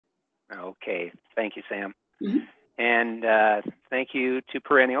Okay, thank you, Sam. Mhm. And thank you to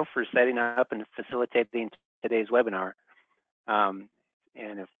Perennial for setting up and facilitating today's webinar. And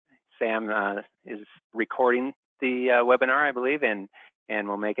if Sam is recording the webinar, I believe, and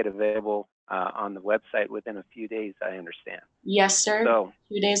will make it available on the website within a few days, I understand. Yes, sir. So,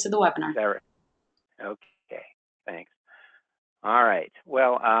 2 days of the webinar. Is that right? Okay, thanks. All right,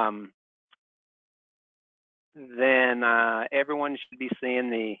 well, then everyone should be seeing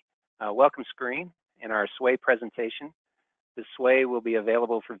the welcome screen in our SWAY presentation. The SWAY will be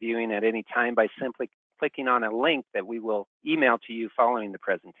available for viewing at any time by simply clicking on a link that we will email to you following the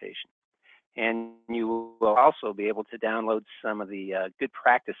presentation. And you will also be able to download some of the good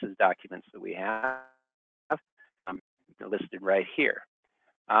practices documents that we have listed right here.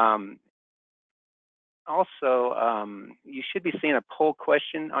 Also, you should be seeing a poll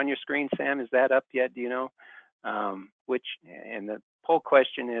question on your screen. Sam, is that up yet? Do you know? And the poll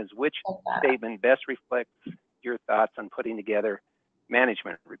question is, which statement best reflects your thoughts on putting together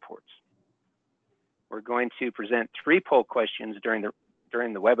management reports? We're going to present 3 poll questions during the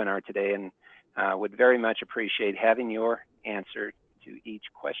webinar today, and would very much appreciate having your answer to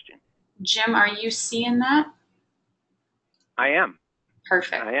each question. Jim, are you seeing that? I am.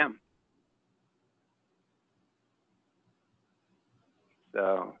 Perfect. I am.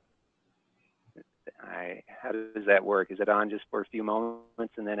 So, how does that work? Is it on just for a few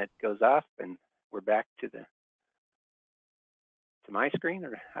moments and then it goes off and we're back to my screen,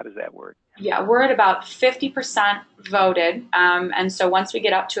 or how does that work? Yeah, we're at about 50% voted, and so once we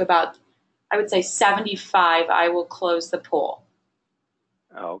get up to about, I would say 75, I will close the poll.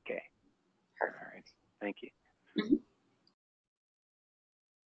 Oh, okay. Perfect. All right. Thank you. Mm-hmm.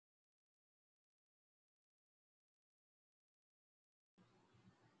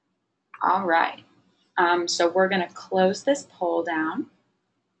 All right. So we're going to close this poll down.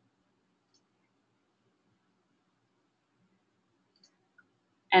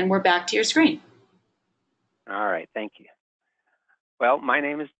 And we're back to your screen. All right, thank you. Well, my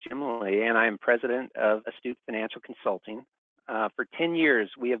name is Jim Lee, and I am president of Astute Financial Consulting. For 10 years,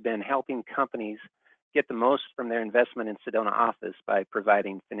 we have been helping companies get the most from their investment in SedonaOffice by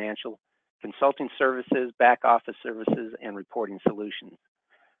providing financial consulting services, back office services, and reporting solutions.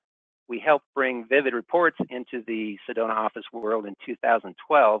 We helped bring Vivid Reports into the SedonaOffice world in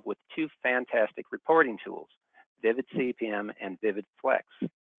 2012 with 2 fantastic reporting tools, Vivid CPM and Vivid Flex.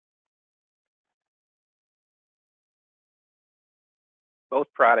 Both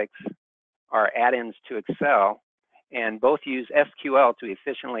products are add-ins to Excel, and both use SQL to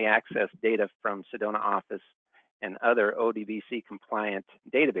efficiently access data from SedonaOffice and other ODBC compliant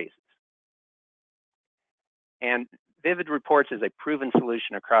databases. And Vivid Reports is a proven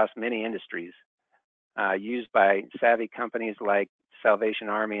solution across many industries, used by savvy companies like Salvation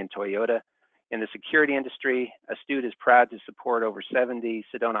Army and Toyota. In the security industry, Astute is proud to support over 70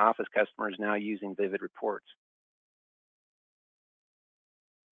 SedonaOffice customers now using Vivid Reports.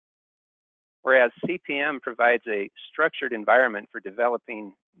 Whereas CPM provides a structured environment for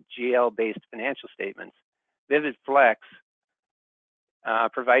developing GL-based financial statements, Vivid Flex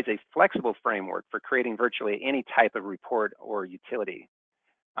provides a flexible framework for creating virtually any type of report or utility.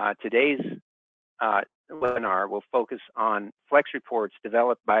 Today's webinar will focus on Flex reports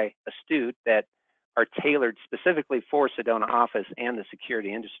developed by Astute that are tailored specifically for SedonaOffice and the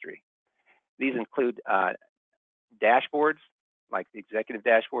security industry. These include dashboards, like the executive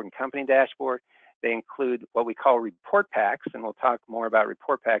dashboard and company dashboard. They include what we call report packs, and we'll talk more about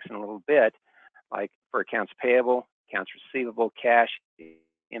report packs in a little bit, like for accounts payable, accounts receivable, cash,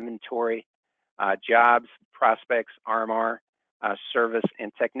 inventory, jobs, prospects, RMR, service,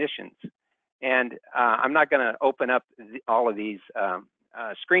 and technicians. And I'm not going to open up all of these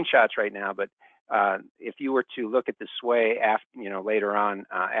screenshots right now, but if you were to look at the SWAY after, later on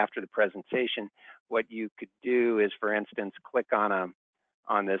after the presentation, what you could do is, for instance, click on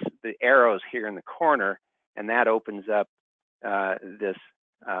the arrows here in the corner, and that opens up this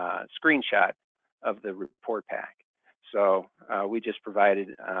screenshot of the report pack. So we just provided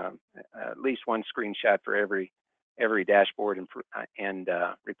at least one screenshot for every dashboard and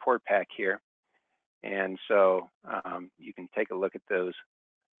report pack here, and so you can take a look at those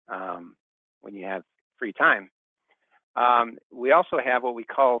when you have free time. We also have what we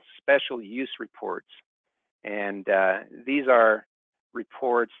call special use reports, and these are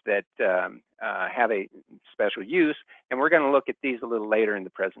reports that have a special use, and we're going to look at these a little later in the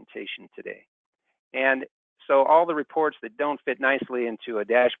presentation today. And so all the reports that don't fit nicely into a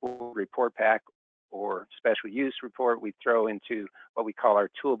dashboard report pack or special use report, we throw into what we call our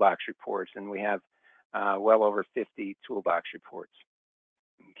toolbox reports, and we have well over 50 toolbox reports.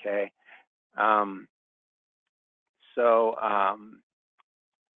 Okay, Um, so,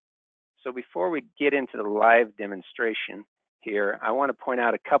 so before we get into the live demonstration here, I want to point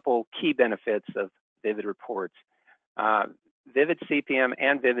out a couple key benefits of Vivid Reports. Vivid CPM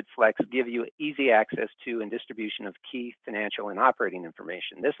and Vivid Flex give you easy access to and distribution of key financial and operating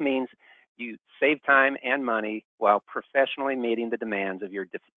information. This means you save time and money while professionally meeting the demands of your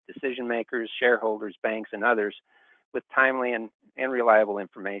decision makers, shareholders, banks, and others with timely and reliable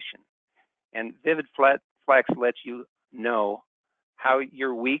information. And Vivid Flex lets you know how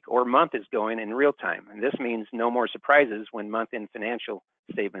your week or month is going in real time. And this means no more surprises when month-end financial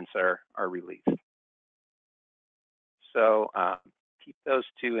statements are released. So keep those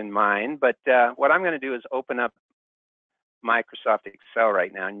two in mind. But what I'm going to do is open up Microsoft Excel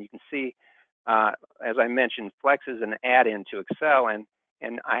right now. And you can see, as I mentioned, Flex is an add-in to Excel.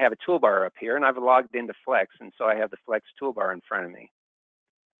 And I have a toolbar up here. And I've logged into Flex. And so I have the Flex toolbar in front of me.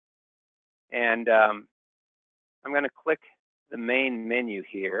 And I'm going to click the main menu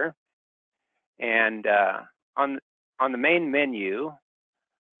here. And on the main menu,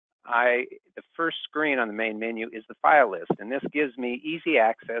 the first screen on the main menu is the file list, and this gives me easy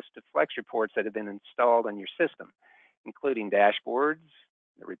access to Flex reports that have been installed on your system, including dashboards,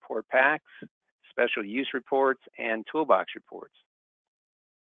 the report packs, special use reports, and toolbox reports.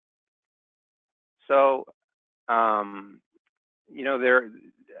 So, you know,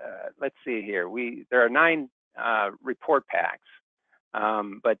 let's see here. There are 9 report packs,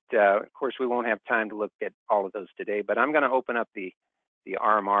 but of course we won't have time to look at all of those today. But I'm going to open up the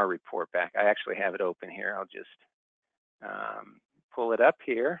RMR report pack. I actually have it open here. I'll just pull it up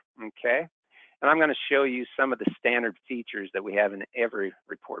here, okay? And I'm going to show you some of the standard features that we have in every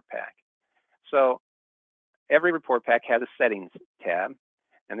report pack. So every report pack has a settings tab,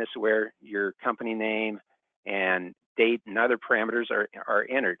 and this is where your company name and date and other parameters are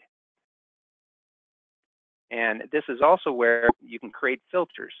entered. And this is also where you can create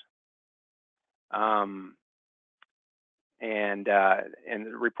filters. And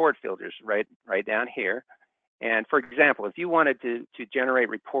report filters right down here. And for example, if you wanted to generate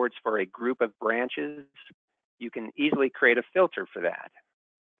reports for a group of branches, you can easily create a filter for that.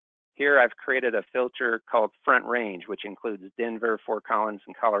 Here I've created a filter called Front Range, which includes Denver, Fort Collins,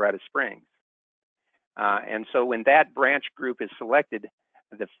 and Colorado Springs. And so when that branch group is selected,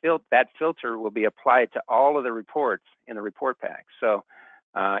 that filter will be applied to all of the reports in the report pack. So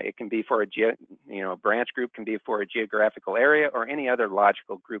it can be for a branch group can be for a geographical area or any other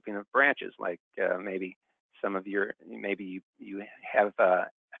logical grouping of branches, like maybe you have a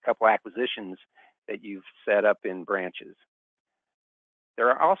couple acquisitions that you've set up in branches. There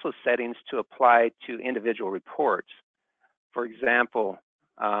are also settings to apply to individual reports. For example,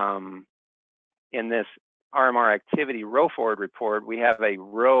 in this RMR activity row forward report, we have a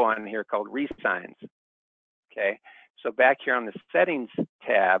row on here called resigns. Okay, so back here on the settings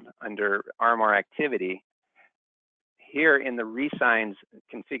tab under RMR activity, here in the resigns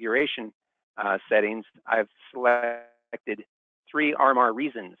configuration settings, I've selected 3 RMR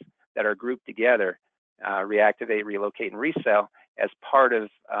reasons that are grouped together, reactivate, relocate, and resell as part of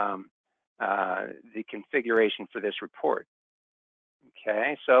the configuration for this report.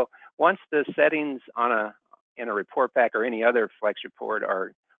 Okay, so once the settings in a report pack or any other Flex report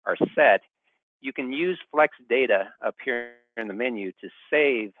are set, you can use Flex data up here in the menu to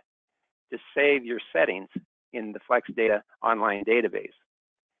save your settings in the Flex data online database.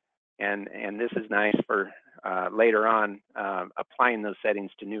 And this is nice for later on applying those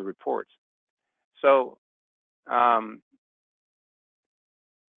settings to new reports. So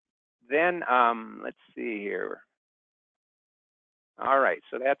then let's see here. All right,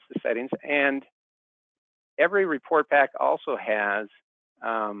 so that's the settings. And every report pack also has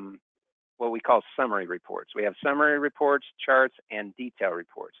what we call summary reports. We have summary reports, charts, and detail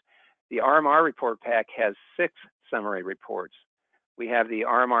reports. The RMR report pack has 6 summary reports. We have the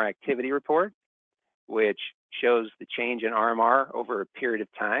RMR activity report, which shows the change in RMR over a period of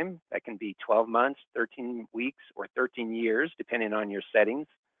time. That can be 12 months, 13 weeks, or 13 years, depending on your settings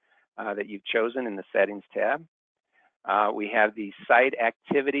that you've chosen in the settings tab. We have the site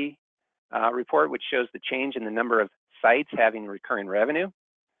activity report, which shows the change in the number of sites having recurring revenue.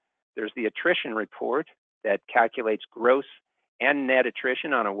 There's the attrition report that calculates gross and net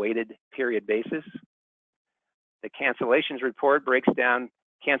attrition on a weighted period basis. The cancellations report breaks down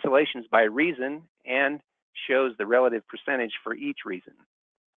cancellations by reason and shows the relative percentage for each reason.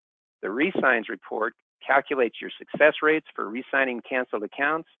 The resigns report calculates your success rates for resigning canceled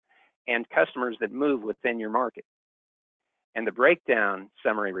accounts and customers that move within your market. And the breakdown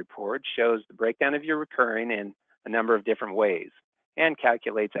summary report shows the breakdown of your recurring in a number of different ways and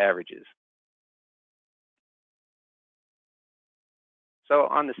calculates averages. So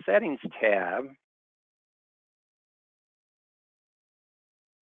on the Settings tab,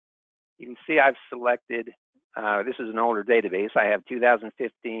 you can see I've selected, this is an older database. I have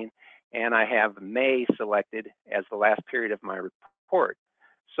 2015, and I have May selected as the last period of my report.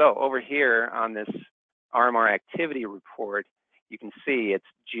 So over here on this RMR activity report, you can see it's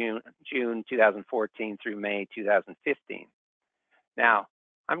June 2014 through May 2015. Now,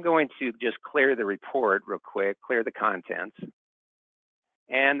 I'm going to just clear the report real quick, clear the contents,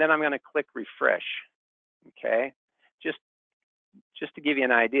 and then I'm going to click refresh, okay? Just to give you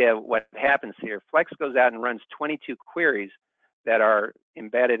an idea of what happens here, Flex goes out and runs 22 queries that are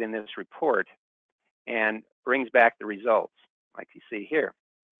embedded in this report and brings back the results, like you see here,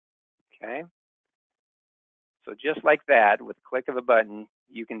 okay? So just like that, with a click of a button,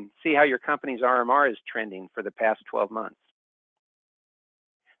 you can see how your company's RMR is trending for the past 12 months.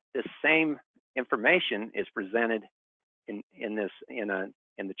 This same information is presented in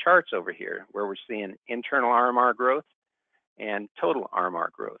the charts over here, where we're seeing internal RMR growth and total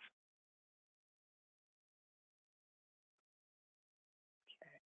RMR growth.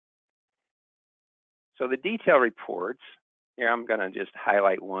 Okay. So the detail reports, here I'm going to just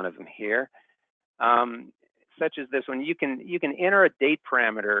highlight one of them here. Such as this one, you can enter a date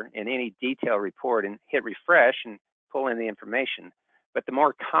parameter in any detail report and hit refresh and pull in the information. But the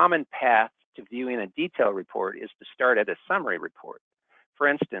more common path to viewing a detail report is to start at a summary report. For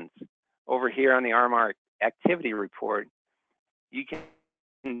instance, over here on the RMR activity report, you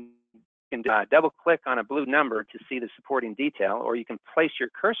can double click on a blue number to see the supporting detail, or you can place your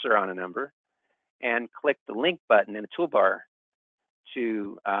cursor on a number and click the link button in the toolbar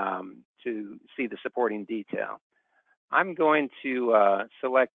to see the supporting detail. I'm going to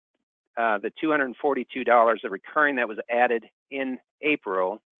select the $242 of recurring that was added in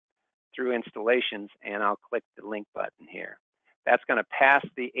April through installations, and I'll click the link button here. That's going to pass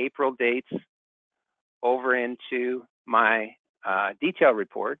the April dates over into my detail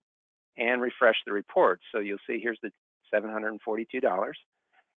report and refresh the report. So you'll see here's the $742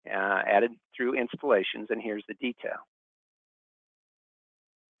 added through installations, and here's the detail.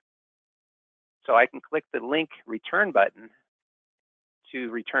 So I can click the link return button to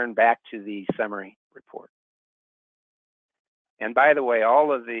return back to the summary report. And by the way,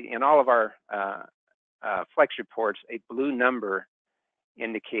 in all of our Flex reports, a blue number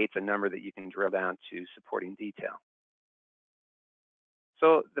indicates a number that you can drill down to supporting detail.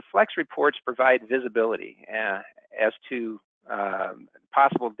 So the Flex reports provide visibility as to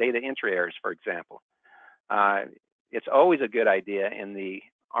possible data entry errors, for example. It's always a good idea in the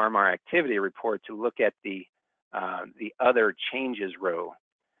RMR activity report to look at the other changes row.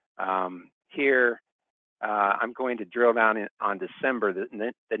 Here, I'm going to drill down on December,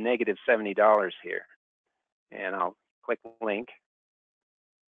 the negative $70 here. And I'll click link,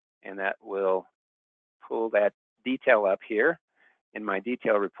 and that will pull that detail up here in my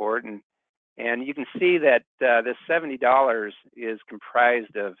detail report. And you can see that this $70 is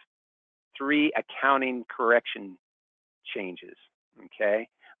comprised of 3 accounting correction changes, okay?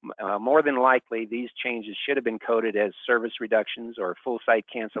 More than likely, these changes should have been coded as service reductions or full site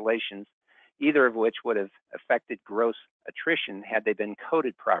cancellations, either of which would have affected gross attrition had they been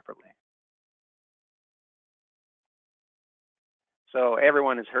coded properly. So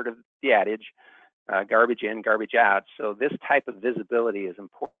everyone has heard of the adage, garbage in, garbage out. So this type of visibility is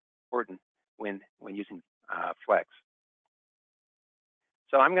important when using Flex.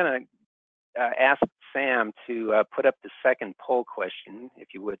 So I'm going to ask Sam to put up the second poll question, if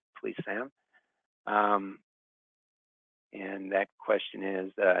you would, please, Sam. And that question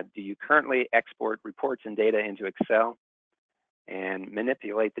is, do you currently export reports and data into Excel and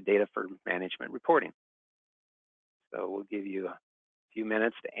manipulate the data for management reporting? So we'll give you a few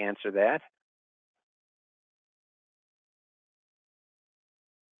minutes to answer that.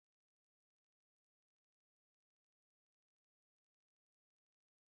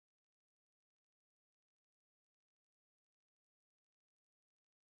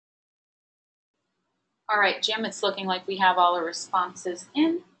 All right, Jim, it's looking like we have all the responses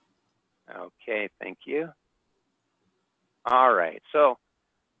in. Okay, thank you. All right, so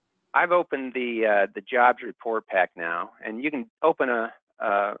I've opened the jobs report pack now, and you can open a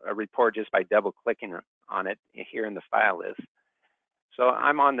report just by double clicking on it here in the file list. So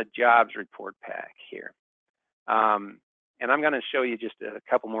I'm on the jobs report pack here. And I'm going to show you just a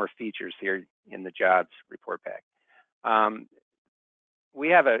couple more features here in the jobs report pack. We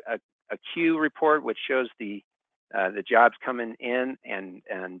have a queue report which shows the jobs coming in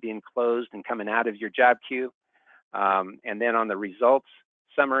and being closed and coming out of your job queue. And then on the results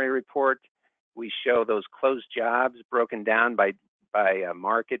summary report, we show those closed jobs broken down by by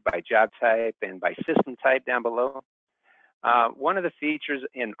market, by job type, and by system type down below. One of the features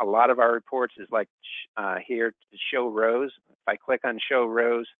in a lot of our reports is like here to show rows. If I click on show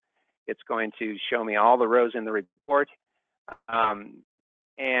rows, it's going to show me all the rows in the report,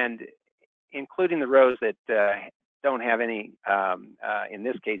 and including the rows that don't have any, in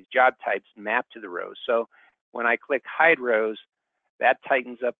this case, job types mapped to the rows. So when I click hide rows, that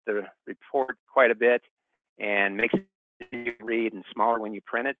tightens up the report quite a bit and makes it easier to read and smaller when you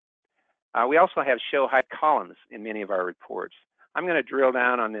print it. We also have show hide columns in many of our reports. I'm going to drill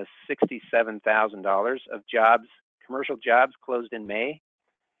down on this $67,000 of jobs, commercial jobs closed in May.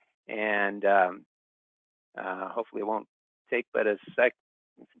 And hopefully it won't take but a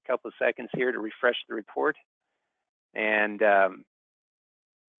couple of seconds here to refresh the report. And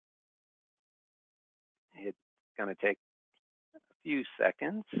it's going to take a few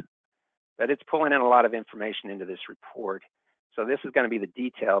seconds, but it's pulling in a lot of information into this report. So this is going to be the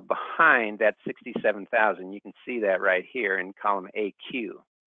detail behind that 67,000. You can see that right here in column AQ.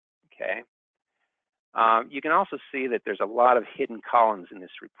 Okay. You can also see that there's a lot of hidden columns in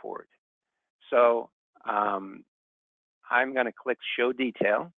this report. So I'm going to click Show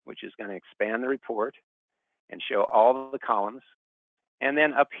Detail, which is going to expand the report and show all of the columns. And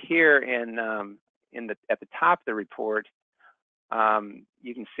then up here at the top of the report,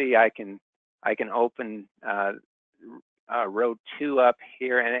 you can see I can open row 2 up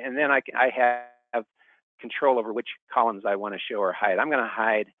here, and then I have control over which columns I want to show or hide. I'm going to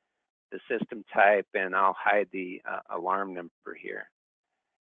hide the system type, and I'll hide the alarm number here.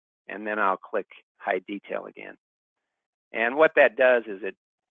 And then I'll click Hide Detail again. And what that does is it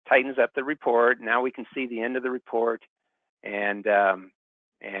tightens up the report. Now we can see the end of the report, and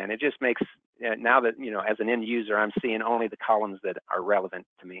it just makes, now that, you know, as an end user, I'm seeing only the columns that are relevant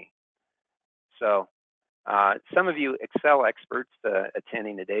to me. So some of you Excel experts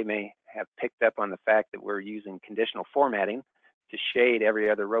attending today may have picked up on the fact that we're using conditional formatting to shade every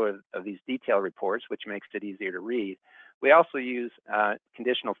other row of these detail reports, which makes it easier to read. We also use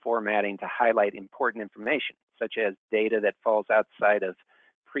conditional formatting to highlight important information, such as data that falls outside of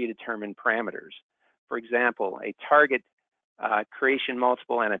predetermined parameters. For example, a target creation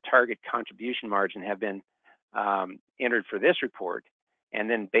multiple and a target contribution margin have been entered for this report, and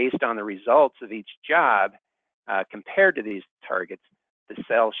then based on the results of each job compared to these targets, the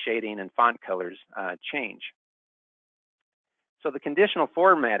cell shading and font colors change. So the conditional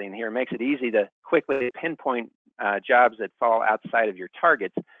formatting here makes it easy to quickly pinpoint jobs that fall outside of your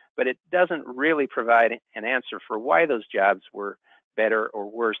targets, but it doesn't really provide an answer for why those jobs were better or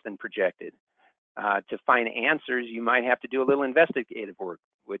worse than projected. To find answers, you might have to do a little investigative work,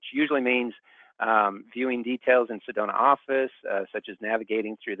 which usually means viewing details in SedonaOffice, such as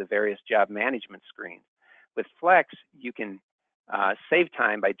navigating through the various job management screens. With Flex, you can save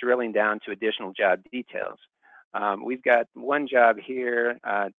time by drilling down to additional job details. We've got one job here,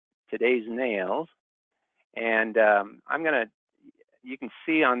 today's nails, and you can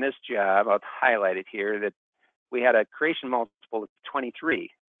see on this job, I'll highlight it here, that we had a creation multiple of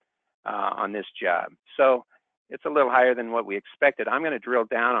 23 on this job. So it's a little higher than what we expected. I'm going to drill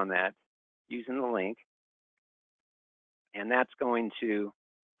down on that using the link, and that's going to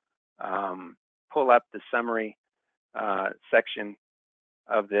pull up the summary section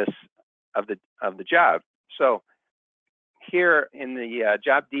of the job. So here in the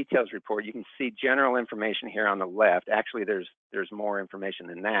job details report, you can see general information here on the left. Actually, there's more information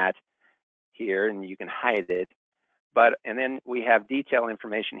than that here, and you can hide it. And then we have detail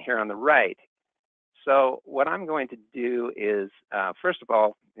information here on the right. So what I'm going to do is, first of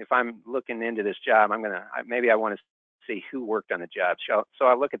all, if I'm looking into this job, maybe I want to see who worked on the job. So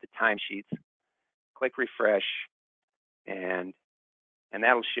I'll look at the timesheets, click refresh, and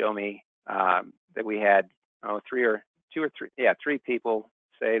that'll show me that we had three people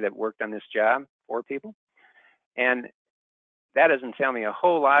say that worked on this job, 4 people. And that doesn't tell me a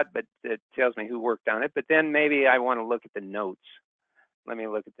whole lot, but it tells me who worked on it. But then maybe I want to look at the notes. Let me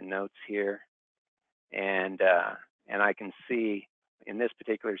look at the notes here. And I can see in this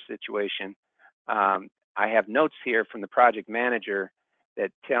particular situation, I have notes here from the project manager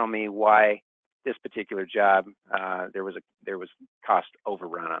that tell me why this particular job, there was cost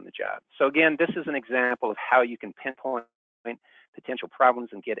overrun on the job. So again, this is an example of how you can pinpoint potential problems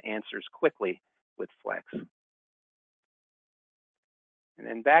and get answers quickly with Flex. And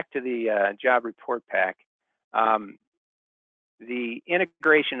then back to the job report pack. The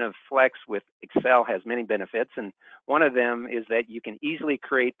integration of Flex with Excel has many benefits, and one of them is that you can easily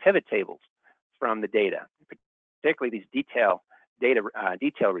create pivot tables from the data, particularly these detail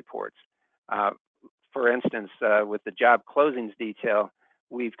reports. for instance, with the job closings detail,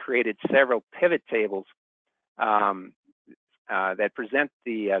 we've created several pivot tables that present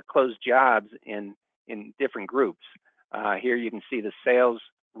the closed jobs in different groups. Here you can see the sales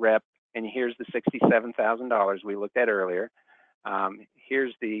rep, and here's the $67,000 we looked at earlier.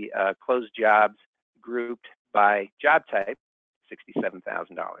 Here's the closed jobs grouped by job type,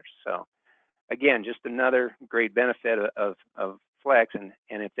 $67,000. So again, just another great benefit of Flex and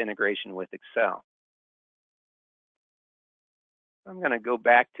its integration with Excel. I'm going to go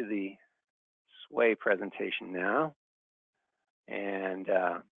back to the SWAY presentation now, and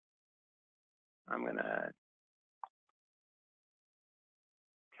I'm going to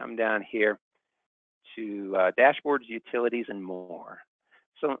come down here to dashboards, utilities, and more.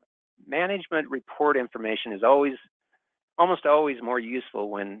 So management report information is almost always more useful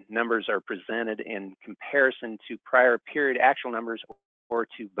when numbers are presented in comparison to prior period actual numbers or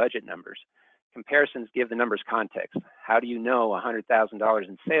to budget numbers. Comparisons give the numbers context. How do you know $100,000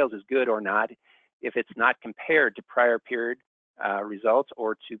 in sales is good or not if it's not compared to prior period results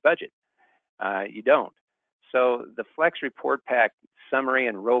or to budget? You don't. So the Flex Report Pack summary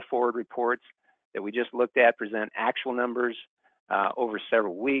and roll forward reports that we just looked at present actual numbers over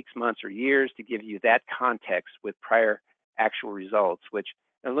several weeks, months, or years to give you that context with prior actual results, which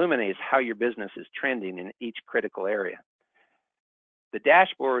illuminates how your business is trending in each critical area. The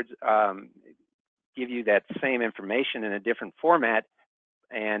dashboards give you that same information in a different format,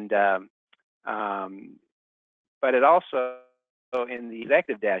 and but it also, in the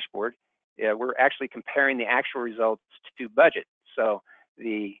executive dashboard, we're actually comparing the actual results to budget. So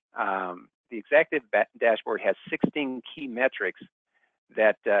the executive dashboard has 16 key metrics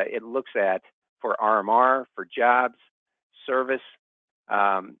that it looks at for RMR, for jobs, service,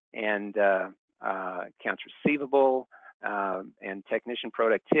 and accounts receivable, and technician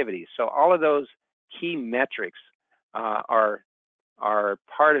productivity. So all of those key metrics are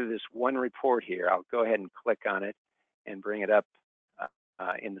part of this one report here. I'll go ahead and click on it and bring it up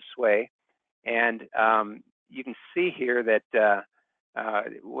in the SWAY. And you can see here that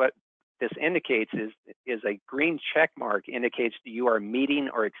what this indicates is a green check mark indicates that you are meeting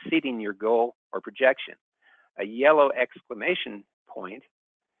or exceeding your goal or projection. A yellow exclamation point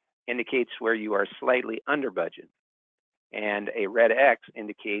indicates where you are slightly under budget. And a red X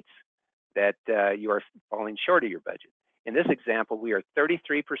indicates that you are falling short of your budget. In this example, we are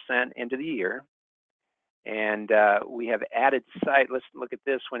 33% into the year, and we have added sites. Let's look at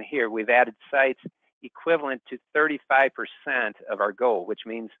this one here. We've added sites equivalent to 35% of our goal, which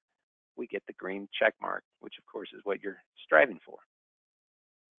means we get the green check mark, which of course is what you're striving for.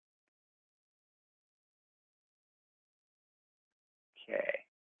 Okay,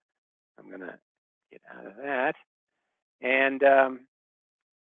 I'm gonna get out of that. And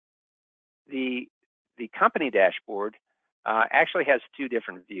the company dashboard actually has two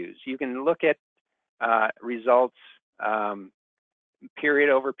different views. You can look at results period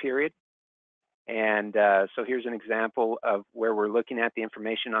over period. And so here's an example of where we're looking at the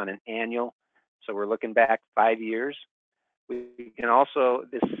information on an annual. So we're looking back 5 years. We can also,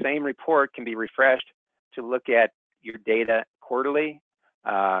 this same report can be refreshed to look at your data quarterly,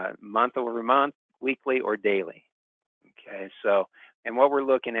 month over month, weekly, or daily. Okay, so, and what we're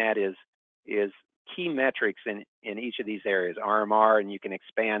looking at is key metrics in each of these areas, RMR, and you can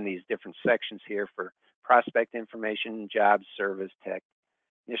expand these different sections here for prospect information, jobs, service,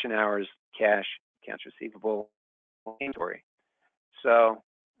 technician hours, cash, accounts receivable, inventory. So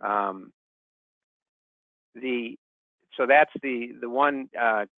so that's the one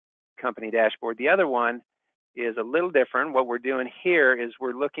company dashboard. The other one is a little different. What we're doing here is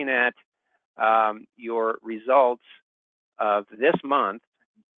we're looking at your results of this month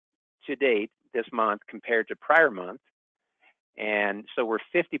to date, this month compared to prior month. And so we're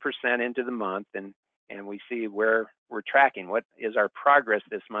 50% into the month, and we see where we're tracking. What is our progress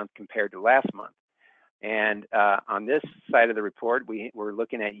this month compared to last month? And on this side of the report, we're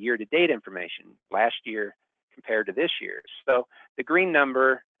looking at year-to-date information, last year compared to this year. So the green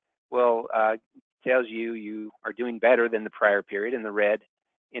number will tells you are doing better than the prior period, and the red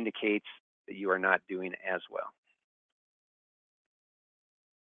indicates that you are not doing as well.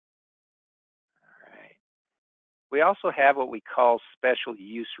 All right. We also have what we call special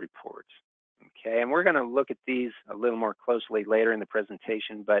use reports. Okay, and we're going to look at these a little more closely later in the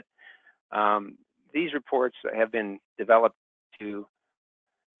presentation, but these reports have been developed to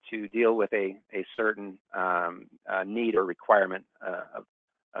deal with a certain need or requirement of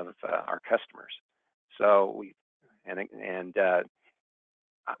our customers. So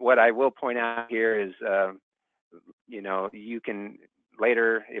what I will point out here is, you know, you can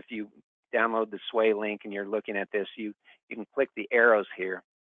later, if you download the Sway link and you're looking at this, you can click the arrows here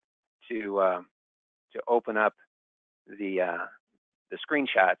to open up the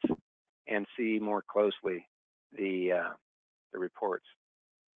screenshots and see more closely the reports.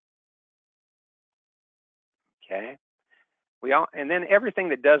 Okay. And then everything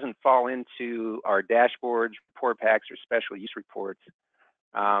that doesn't fall into our dashboards, report packs, or special use reports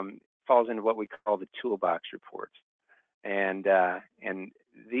falls into what we call the toolbox reports. And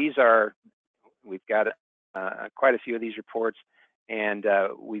these are, we've got quite a few of these reports, and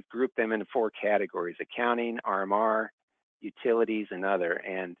we've grouped them into 4 categories: accounting, RMR, utilities, and other.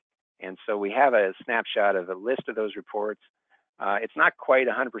 And so we have a snapshot of a list of those reports. It's not quite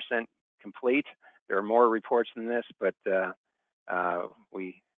 100% complete. There are more reports than this, but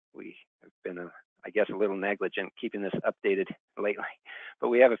we have been, I guess, a little negligent keeping this updated lately. But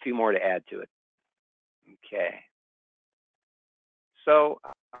we have a few more to add to it. Okay. So,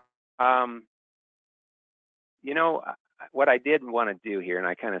 you know, what I did want to do here, and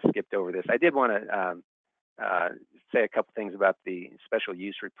I kind of skipped over this, I did want to say a couple things about the special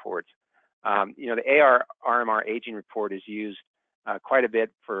use reports. You know, the AR RMR aging report is used quite a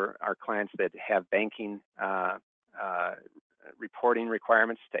bit for our clients that have banking reporting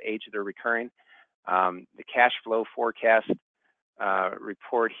requirements to age their recurring. The cash flow forecast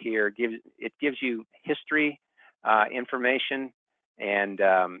report here gives you history information and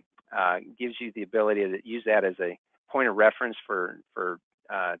gives you the ability to use that as a point of reference for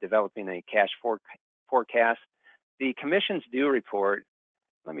developing a cash forecast. The commissions due report,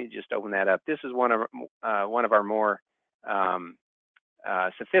 let me just open that up. This is one of our more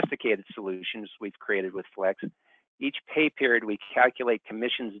sophisticated solutions we've created with Flex. Each pay period, we calculate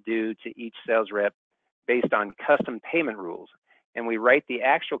commissions due to each sales rep based on custom payment rules, and we write the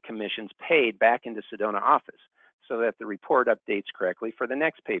actual commissions paid back into SedonaOffice so that the report updates correctly for the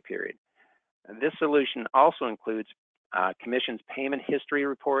next pay period. And this solution also includes commissions payment history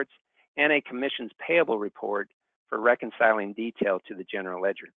reports and a commissions payable report for reconciling detail to the general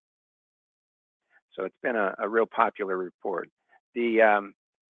ledger. So it's been a real popular report. The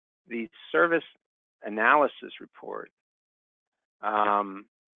service analysis report,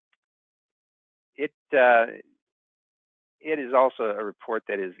 it is also a report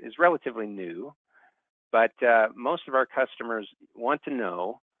that is relatively new, but most of our customers want to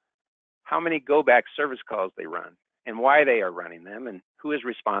know how many go-back service calls they run and why they are running them and who is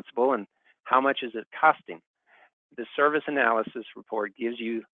responsible and how much is it costing. The service analysis report gives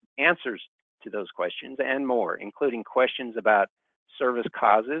you answers to those questions and more, including questions about service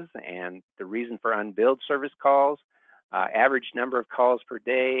causes and the reason for unbilled service calls, average number of calls per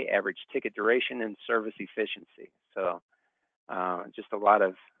day, average ticket duration, and service efficiency. So just a lot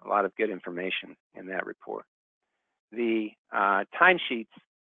of good information in that report. The timesheets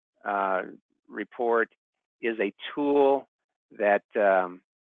report is a tool that that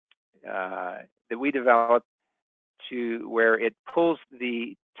we developed to where it pulls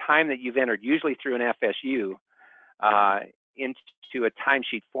the time that you've entered, usually through an FSU, into a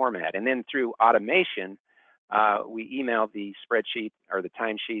timesheet format, and then through automation, we email the spreadsheet or the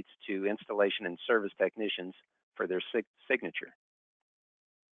timesheets to installation and service technicians for their signature.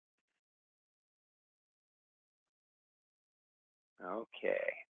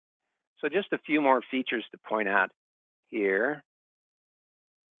 Okay, so just a few more features to point out here.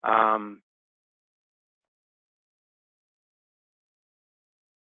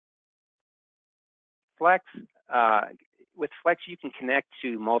 Flex, with Flex, you can connect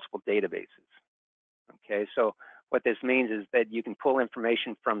to multiple databases. Okay, so what this means is that you can pull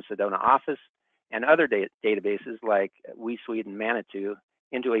information from SedonaOffice and other databases like WeSuite and Manitou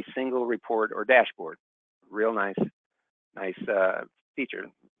into a single report or dashboard. Real nice feature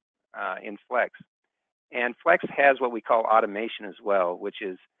in Flex. And Flex has what we call automation as well, which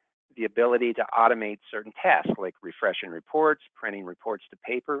is the ability to automate certain tasks like refreshing reports, printing reports to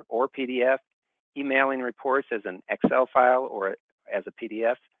paper or PDF, emailing reports as an Excel file or as a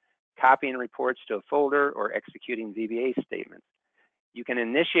PDF, copying reports to a folder, or executing VBA statements. You can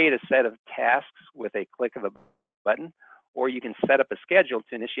initiate a set of tasks with a click of a button, or you can set up a schedule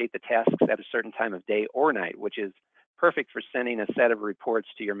to initiate the tasks at a certain time of day or night, which is perfect for sending a set of reports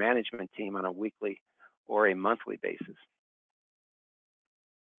to your management team on a weekly or a monthly basis.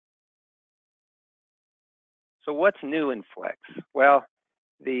 So what's new in Flex? Well,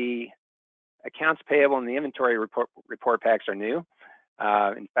 the accounts payable and the inventory report packs are new.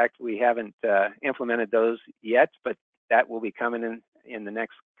 In fact, we haven't implemented those yet, but that will be coming in the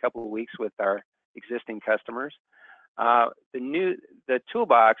next couple of weeks with our existing customers. The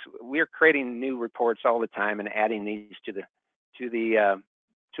toolbox, we're creating new reports all the time and adding these to the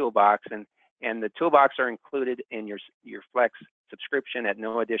toolbox, and the toolbox are included in your Flex subscription at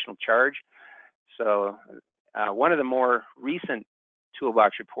no additional charge. So one of the more recent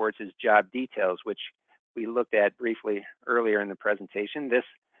toolbox reports is job details, which we looked at briefly earlier in the presentation. This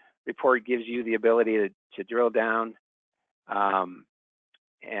report gives you the ability to drill down from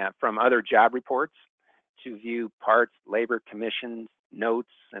other job reports to view parts, labor, commissions,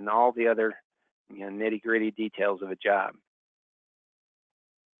 notes, and all the other nitty-gritty details of a job.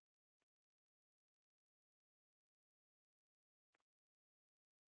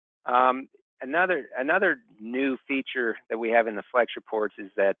 Another new feature that we have in the Flex reports is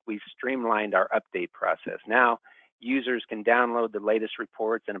that we've streamlined our update process. Now, users can download the latest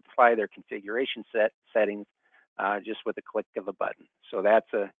reports and apply their configuration settings just with a click of a button. So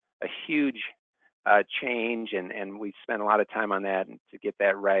that's a huge change, and we've spent a lot of time on that to get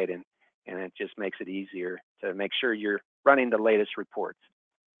that right, and it just makes it easier to make sure you're running the latest reports.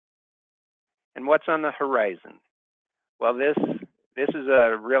 And what's on the horizon? Well, this is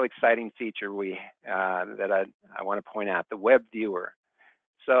a real exciting feature that I want to point out, the web viewer.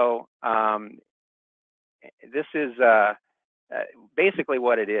 So this is basically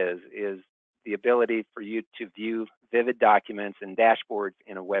what it is the ability for you to view vivid documents and dashboards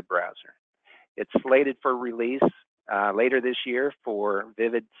in a web browser. It's slated for release later this year for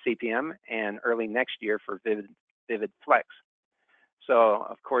Vivid CPM and early next year for Vivid Flex. So,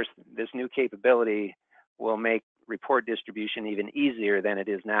 of course, this new capability will make report distribution even easier than it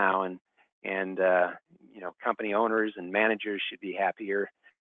is now, and company owners and managers should be happier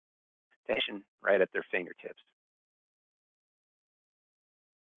right at their fingertips.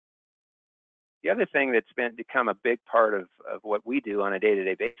 The other thing that's become a big part of what we do on a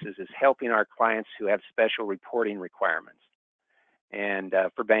day-to-day basis is helping our clients who have special reporting requirements, and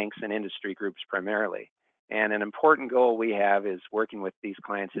for banks and industry groups primarily. And an important goal we have is working with these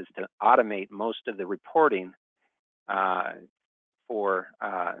clients is to automate most of the reporting for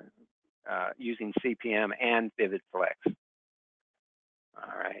using CPM and Vivid Flex.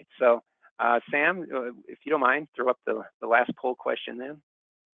 All right, so Sam, if you don't mind, throw up the last poll question then.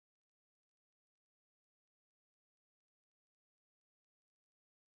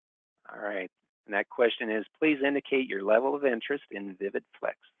 All right, and that question is, please indicate your level of interest in Vivid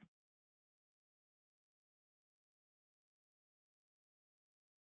Flex.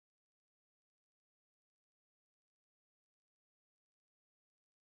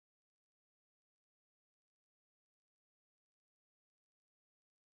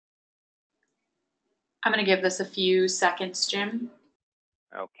 I'm going to give this a few seconds, Jim.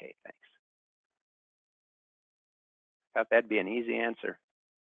 Okay, thanks. Thought that'd be an easy answer.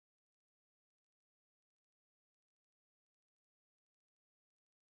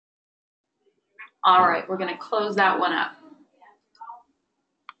 All right, we're going to close that one up.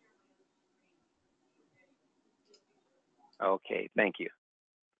 Okay, thank you.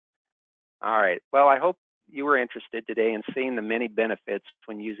 All right, well, I hope you were interested today in seeing the many benefits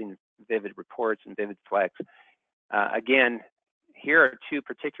when using Vivid Reports and Vivid Flex. Again, here are two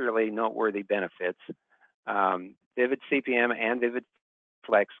particularly noteworthy benefits. Vivid CPM and Vivid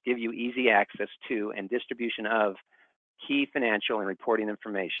Flex give you easy access to and distribution of key financial and reporting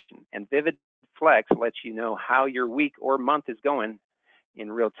information. And Vivid Flex lets you know how your week or month is going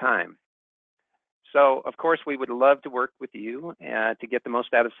in real time. So, of course, we would love to work with you to get the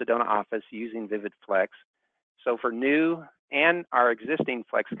most out of SedonaOffice using Vivid Flex. So for new and our existing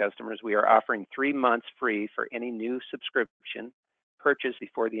Flex customers, we are offering 3 months free for any new subscription purchased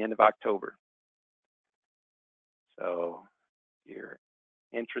before the end of October. So if you're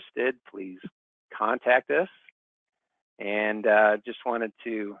interested, please contact us. And just wanted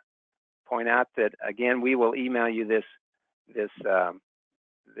to point out that, again, we will email you this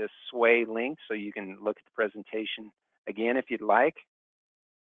Sway link so you can look at the presentation again if you'd like.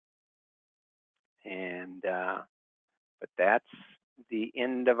 And but that's the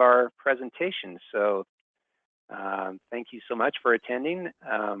end of our presentation. So thank you so much for attending.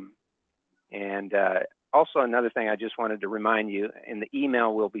 And also another thing I just wanted to remind you, in the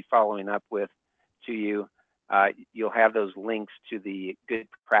email we'll be following up with to you, you'll have those links to the good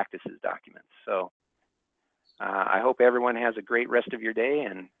practices documents. So I hope everyone has a great rest of your day.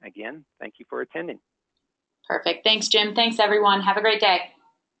 And again, thank you for attending. Perfect. Thanks, Jim. Thanks, everyone. Have a great day.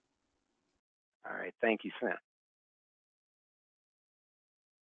 All right. Thank you, Sam.